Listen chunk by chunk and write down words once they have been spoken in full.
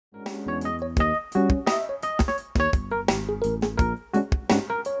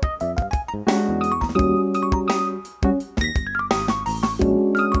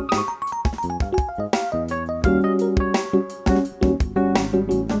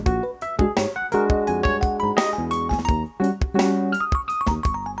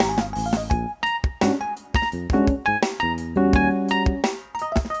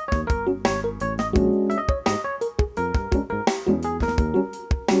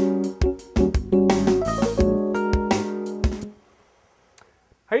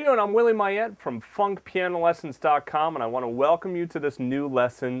How you doing? I'm Willie Mayette from FunkPianoLessons.com, and I want to welcome you to this new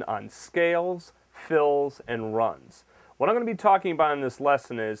lesson on scales, fills, and runs. What I'm going to be talking about in this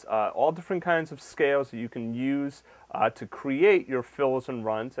lesson is all different kinds of scales that you can use to create your fills and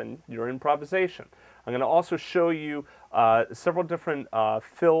runs and your improvisation. I'm going to also show you several different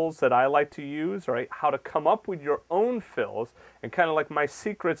fills that I like to use, right? How to come up with your own fills, and kind of like my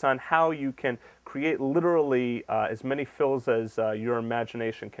secrets on how you can create literally as many fills as your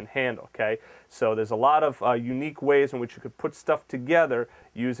imagination can handle, okay? So there's a lot of unique ways in which you could put stuff together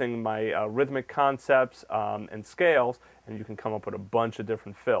using my rhythmic concepts and scales, and you can come up with a bunch of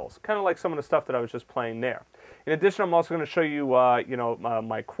different fills, kind of like some of the stuff that I was just playing there. In addition, I'm also going to show you,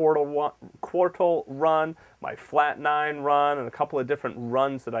 my quartal run, my flat 9 run, and a couple of different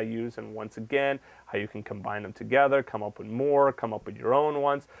runs that I use, and once again, how you can combine them together, come up with more, come up with your own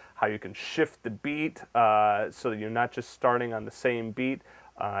ones, how you can shift the beat so that you're not just starting on the same beat,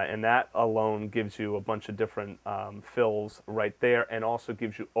 and that alone gives you a bunch of different fills right there, and also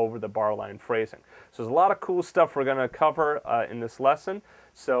gives you over the bar line phrasing. So there's a lot of cool stuff we're going to cover in this lesson,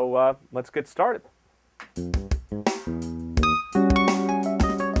 so let's get started.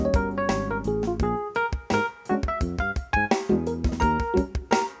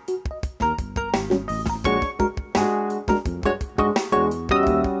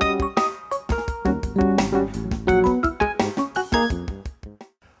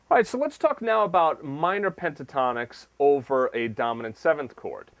 All right, so let's talk now about minor pentatonics over a dominant 7th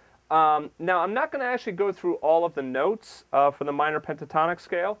chord. Now, I'm not going to actually go through all of the notes for the minor pentatonic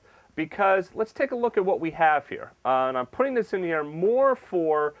scale, because let's take a look at what we have here. And I'm putting this in here more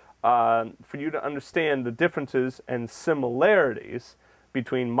for you to understand the differences and similarities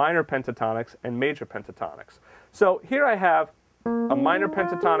between minor pentatonics and major pentatonics. So here I have a minor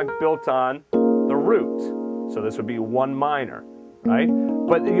pentatonic built on the root. So this would be 1 minor, right?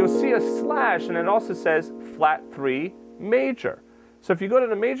 But you'll see a slash, and it also says flat 3 major. So if you go to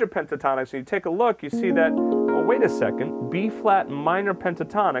the major pentatonics and you take a look, you see that, oh, wait a second, B flat minor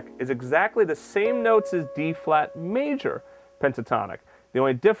pentatonic is exactly the same notes as D flat major pentatonic. The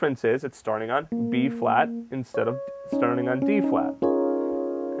only difference is it's starting on B flat instead of starting on D flat.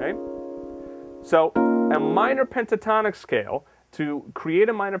 Okay? So a minor pentatonic scale, to create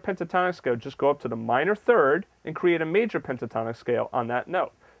a minor pentatonic scale, just go up to the minor 3rd and create a major pentatonic scale on that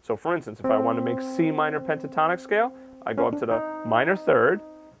note. So for instance, if I want to make C minor pentatonic scale, I go up to the minor 3rd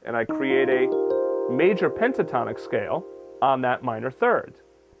and I create a major pentatonic scale on that minor 3rd.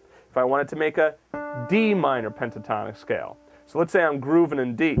 If I wanted to make a D minor pentatonic scale, so let's say I'm grooving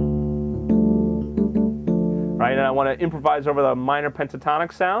in D, right, and I want to improvise over the minor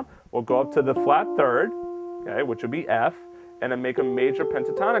pentatonic sound, we'll go up to the flat 3rd, okay, which would be F, and then make a major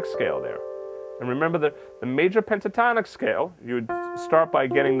pentatonic scale there. And remember the major pentatonic scale, you would start by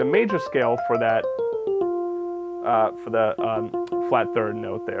getting the major scale for that, flat 3rd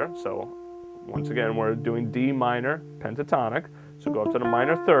note there. So once again, we're doing D minor pentatonic. So go up to the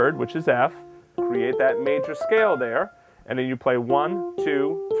minor 3rd, which is F, create that major scale there, and then you play 1,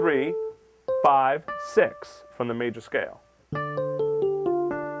 2, 3, 5, 6 from the major scale.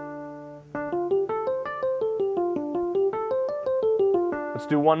 Let's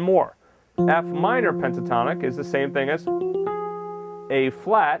do one more. F minor pentatonic is the same thing as A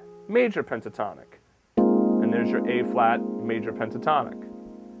flat major pentatonic. And there's your A flat major pentatonic.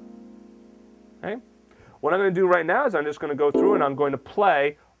 Okay? What I'm going to do right now is I'm just going to go through and I'm going to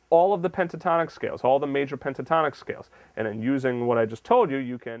play all of the pentatonic scales, all the major pentatonic scales. And then using what I just told you,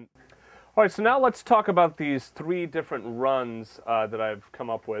 you can... All right, so now let's talk about these 3 different runs that I've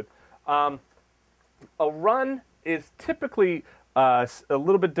come up with. A run is typically a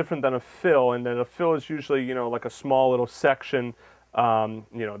little bit different than a fill, and then a fill is usually, like a small little section,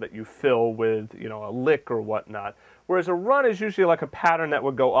 that you fill with, a lick or whatnot. Whereas a run is usually like a pattern that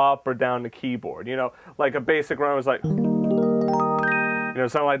would go up or down the keyboard. Like a basic run was like,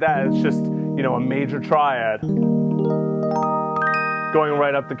 something like that. It's just, a major triad going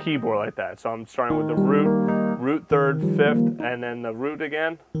right up the keyboard like that. So I'm starting with the root 3rd, 5th, and then the root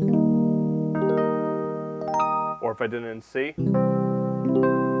again. Or if I did it in C.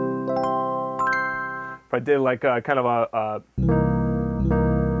 If I did like kind of a you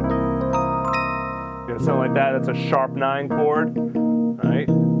know, something like that, that's a sharp 9 chord, right?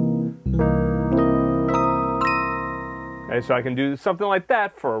 Okay, so I can do something like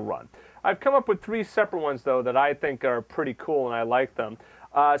that for a run. I've come up with 3 separate ones though that I think are pretty cool and I like them.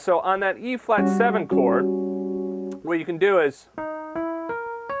 So on that E flat 7 chord, what you can do is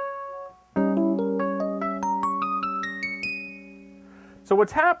so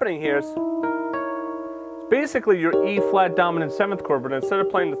what's happening here is basically your E flat dominant 7th chord, but instead of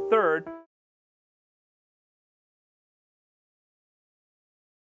playing the 3rd,